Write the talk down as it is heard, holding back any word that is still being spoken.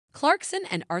Clarkson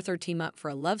and Arthur team up for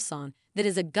a love song that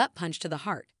is a gut punch to the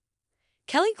heart.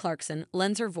 Kelly Clarkson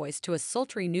lends her voice to a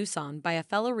sultry new song by a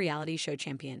fellow reality show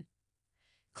champion.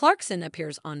 Clarkson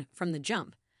appears on From the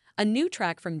Jump, a new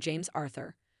track from James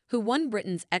Arthur, who won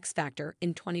Britain's X Factor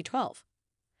in 2012.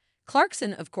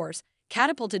 Clarkson, of course,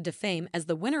 catapulted to fame as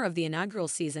the winner of the inaugural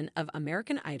season of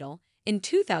American Idol in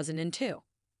 2002.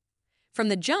 From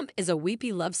the Jump is a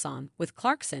weepy love song with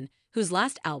Clarkson, whose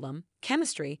last album,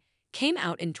 Chemistry, came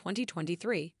out in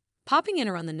 2023, popping in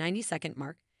around the 90-second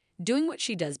mark, doing what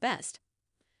she does best,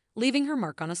 leaving her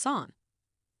mark on a song.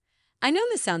 I know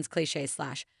this sounds cliche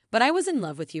 / but I was in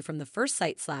love with you from the first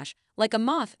sight / like a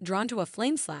moth drawn to a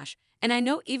flame / and I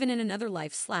know even in another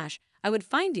life / I would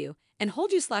find you and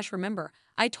hold you / remember,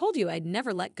 I told you I'd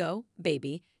never let go,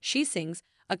 baby, she sings,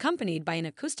 accompanied by an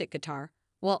acoustic guitar,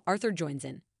 while Arthur joins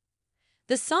in.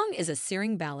 The song is a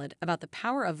searing ballad about the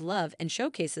power of love and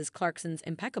showcases Clarkson's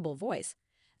impeccable voice,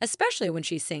 especially when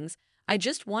she sings, I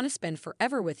just want to spend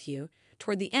forever with you,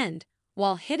 toward the end,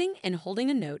 while hitting and holding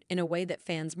a note in a way that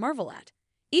fans marvel at,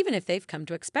 even if they've come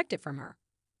to expect it from her.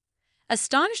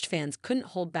 Astonished fans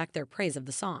couldn't hold back their praise of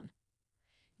the song.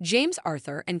 James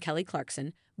Arthur and Kelly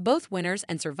Clarkson, both winners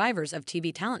and survivors of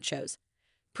TV talent shows,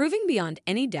 proving beyond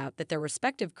any doubt that their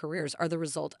respective careers are the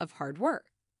result of hard work.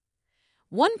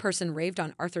 One person raved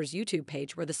on Arthur's YouTube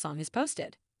page where the song is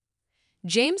posted.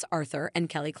 James Arthur and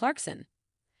Kelly Clarkson.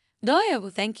 I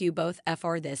will thank you both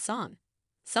for this song.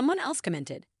 Someone else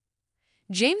commented.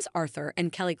 James Arthur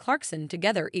and Kelly Clarkson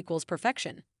together equals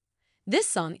perfection. This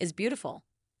song is beautiful.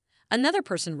 Another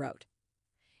person wrote,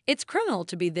 it's criminal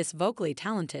to be this vocally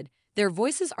talented. Their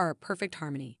voices are a perfect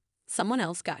harmony. Someone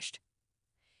else gushed.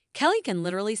 Kelly can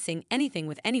literally sing anything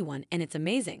with anyone and it's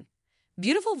amazing.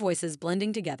 Beautiful voices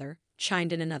blending together,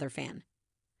 chimed in another fan.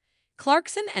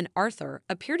 Clarkson and Arthur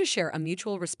appear to share a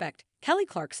mutual respect. Kelly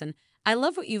Clarkson, I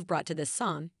love what you've brought to this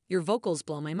song. Your vocals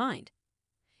blow my mind.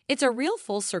 It's a real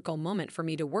full circle moment for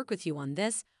me to work with you on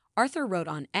this, Arthur wrote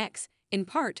on X, in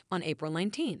part on April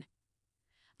 19.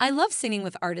 I love singing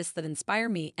with artists that inspire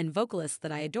me and vocalists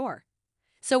that I adore.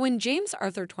 So when James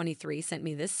Arthur 23 sent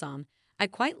me this song, I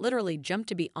quite literally jumped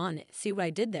to be on it. See what I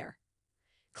did there?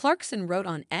 Clarkson wrote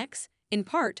on X, in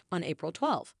part on April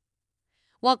 12.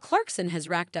 While Clarkson has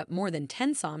racked up more than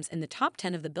 10 songs in the top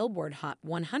 10 of the Billboard Hot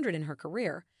 100 in her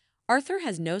career, Arthur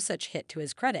has no such hit to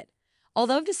his credit,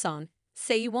 although the song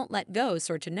Say You Won't Let Go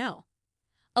soared to no.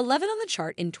 11 on the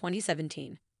chart in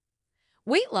 2017.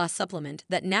 Weight loss supplement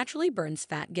that naturally burns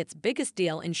fat gets biggest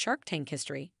deal in Shark Tank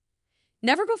history.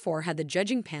 Never before had the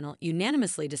judging panel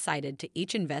unanimously decided to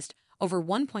each invest over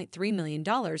 $1.3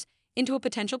 million into a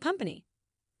potential company.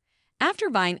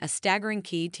 After buying a staggering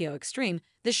Keto Extreme,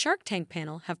 the Shark Tank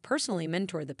panel have personally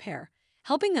mentored the pair,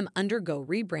 helping them undergo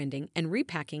rebranding and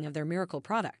repacking of their miracle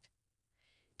product.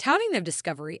 Touting their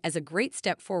discovery as a great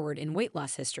step forward in weight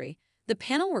loss history, the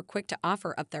panel were quick to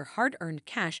offer up their hard-earned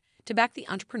cash to back the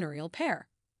entrepreneurial pair.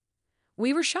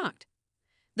 We were shocked.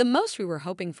 The most we were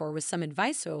hoping for was some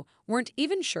advice, so weren't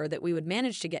even sure that we would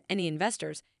manage to get any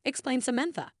investors, explained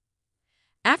Samantha.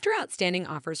 After outstanding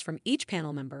offers from each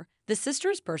panel member, the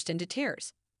sisters burst into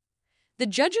tears. The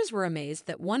judges were amazed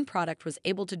that one product was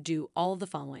able to do all of the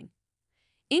following.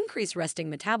 Increase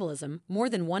resting metabolism more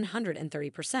than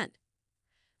 130%.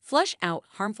 Flush out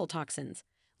harmful toxins.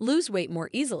 Lose weight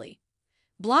more easily.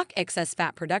 Block excess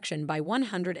fat production by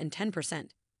 110%.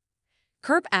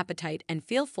 Curb appetite and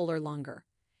feel fuller longer.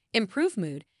 Improve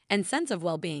mood and sense of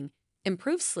well-being.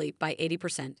 Improve sleep by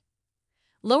 80%.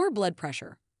 Lower blood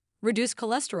pressure. Reduce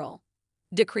cholesterol.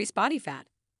 Decrease body fat.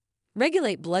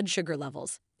 Regulate blood sugar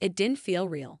levels. It didn't feel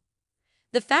real.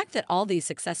 The fact that all these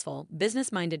successful,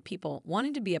 business-minded people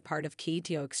wanted to be a part of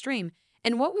Keto Extreme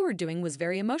and what we were doing was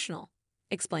very emotional,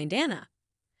 explained Anna.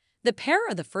 The pair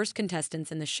are the first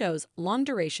contestants in the show's long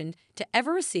duration to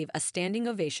ever receive a standing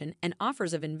ovation and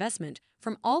offers of investment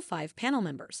from all 5 panel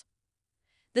members.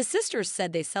 The sisters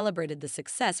said they celebrated the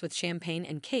success with champagne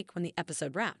and cake when the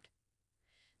episode wrapped.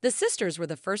 The sisters were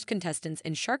the first contestants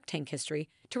in Shark Tank history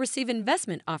to receive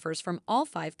investment offers from all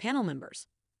 5 panel members.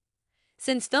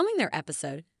 Since filming their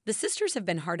episode, the sisters have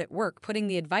been hard at work putting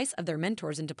the advice of their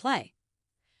mentors into play.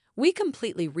 We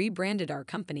completely rebranded our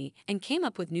company and came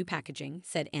up with new packaging,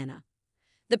 said Anna.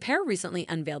 The pair recently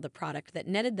unveiled a product that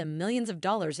netted them millions of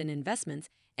dollars in investments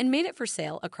and made it for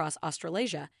sale across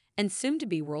Australasia and soon to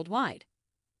be worldwide.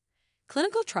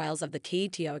 Clinical trials of the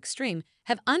Keto Extreme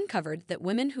have uncovered that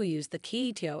women who use the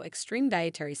Keto Extreme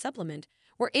dietary supplement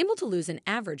were able to lose an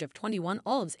average of 21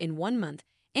 kg in 1 month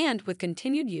and, with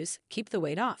continued use, keep the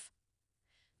weight off.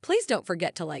 Please don't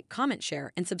forget to like, comment,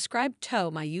 share, and subscribe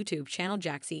to my YouTube channel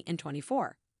Jaxcey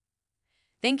N24.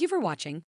 Thank you for watching.